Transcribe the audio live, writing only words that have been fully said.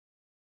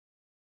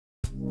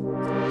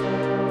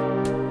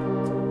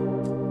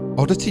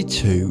Oddity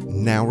 2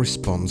 now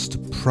responds to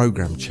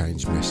program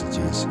change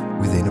messages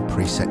within a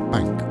preset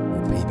bank,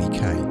 or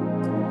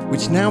PBK,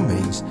 which now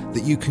means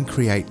that you can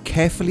create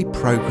carefully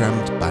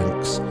programmed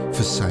banks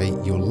for, say,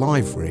 your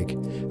live rig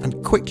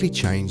and quickly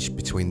change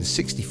between the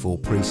 64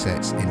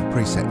 presets in a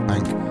preset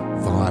bank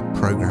via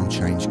program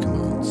change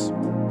commands.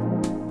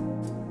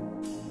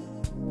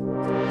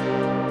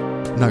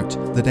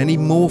 Note that any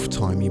morph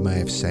time you may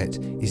have set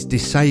is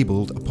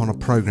disabled upon a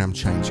program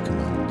change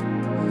command.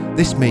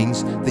 This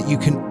means that you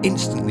can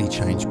instantly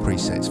change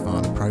presets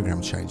via the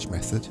program change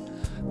method,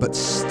 but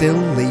still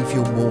leave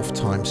your morph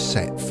time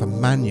set for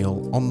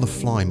manual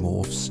on-the-fly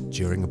morphs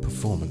during a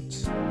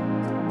performance.